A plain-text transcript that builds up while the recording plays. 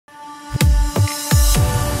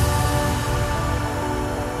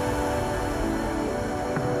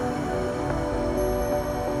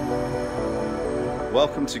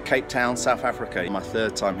Welcome to Cape Town, South Africa. My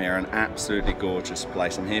third time here, an absolutely gorgeous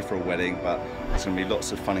place. I'm here for a wedding, but there's going to be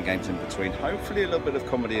lots of fun and games in between. Hopefully a little bit of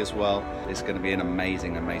comedy as well. It's going to be an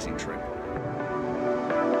amazing, amazing trip.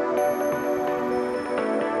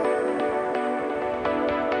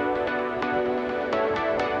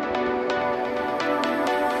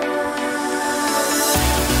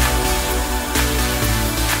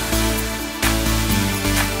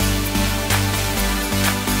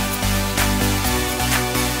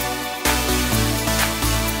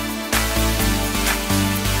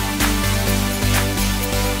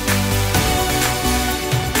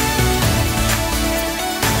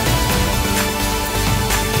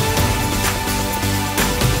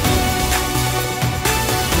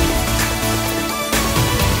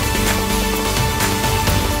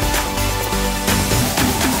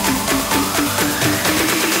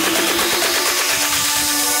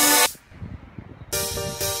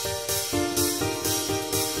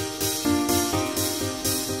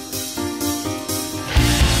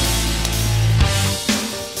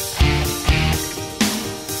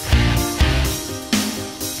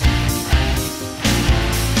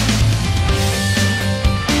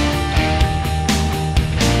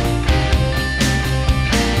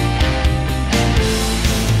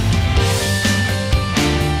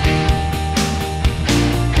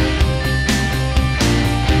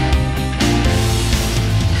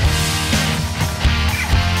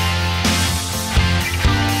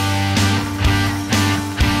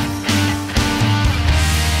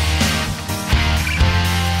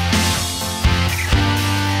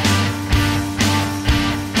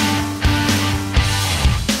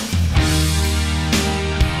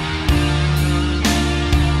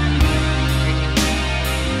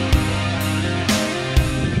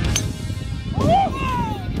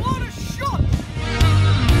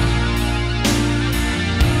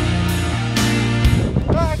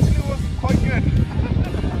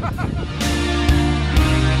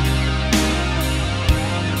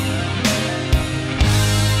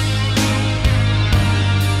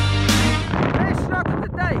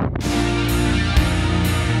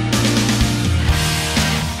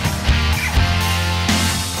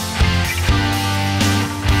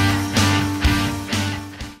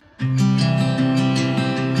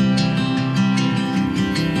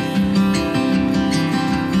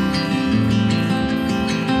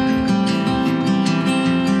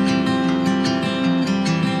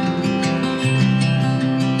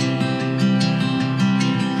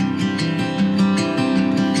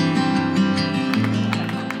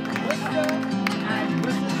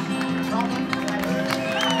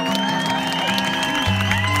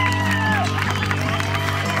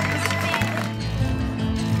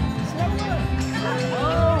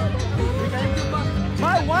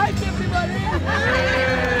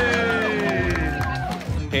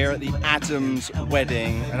 Here at the Adams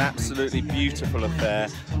wedding, an absolutely beautiful affair,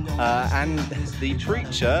 and the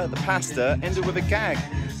preacher, the pastor, ended with a gag.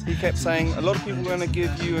 He kept saying, a lot of people are going to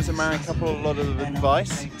give you as a married couple a lot of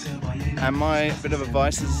advice, and my bit of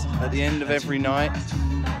advice is at the end of every night,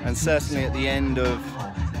 and certainly at the end of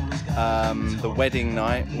the wedding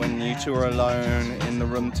night, when you two are alone in the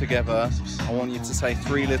room together, I want you to say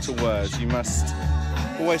 3 little words. You must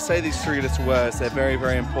always say these 3 little words. They're very,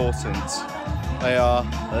 very important. They are,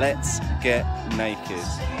 let's get naked.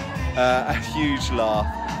 A huge laugh,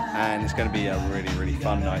 and it's going to be a really, really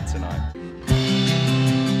fun night tonight.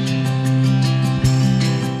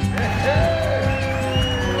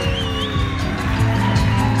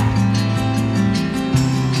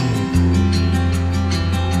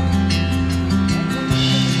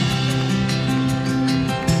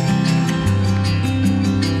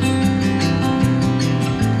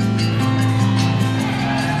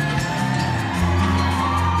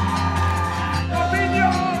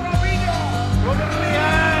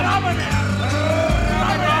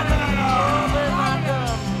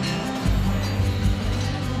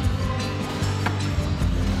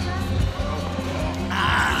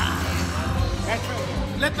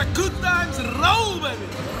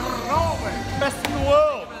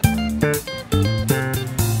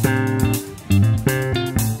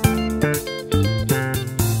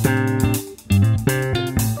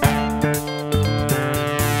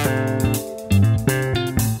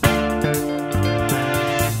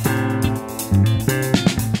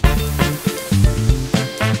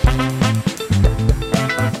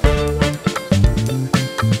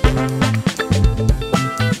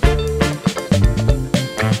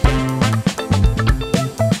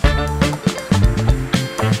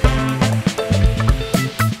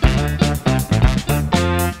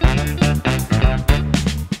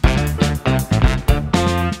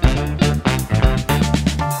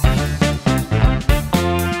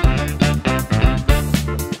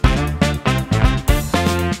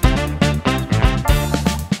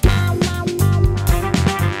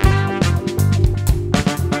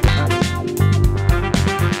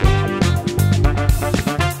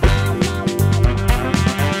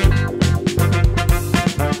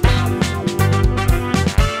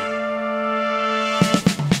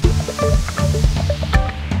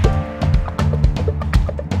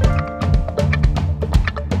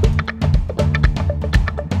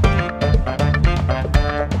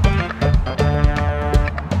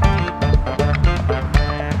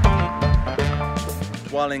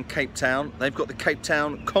 while in Cape Town. They've got the Cape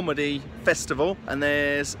Town Comedy Festival, and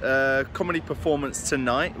there's a comedy performance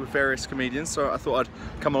tonight with various comedians, so I thought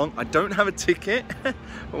I'd come along. I don't have a ticket, but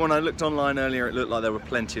when I looked online earlier, it looked like there were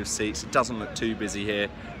plenty of seats. It doesn't look too busy here.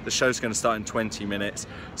 The show's going to start in 20 minutes.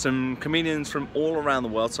 Some comedians from all around the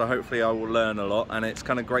world, so hopefully I will learn a lot, and it's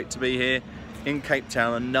kind of great to be here in Cape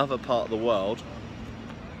Town, another part of the world,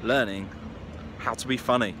 learning how to be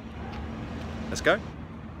funny. Let's go.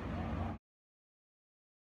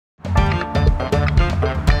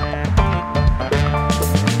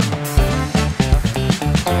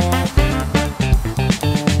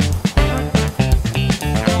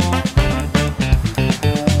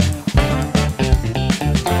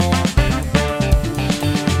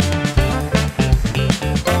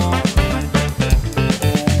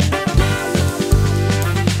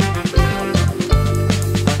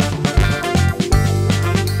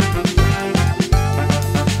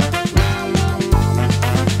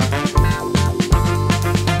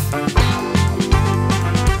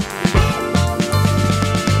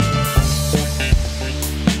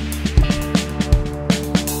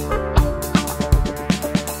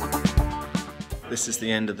 This is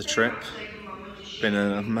the end of the trip. Been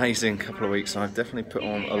an amazing couple of weeks. I've definitely put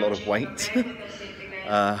on a lot of weight.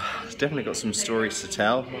 Definitely got some stories to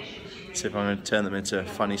tell. See if I'm going to turn them into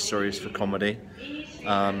funny stories for comedy.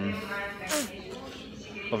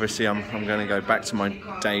 Obviously, I'm going to go back to my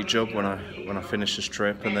day job when I finish this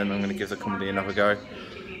trip, and then I'm going to give the comedy another go.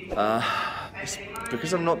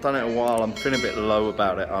 Because I've not done it in a while, I'm feeling a bit low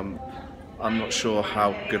about it. I'm not sure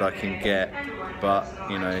how good I can get, but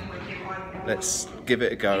you know, let's give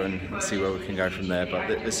it a go and see where we can go from there. But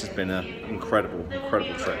this has been an incredible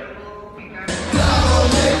trip.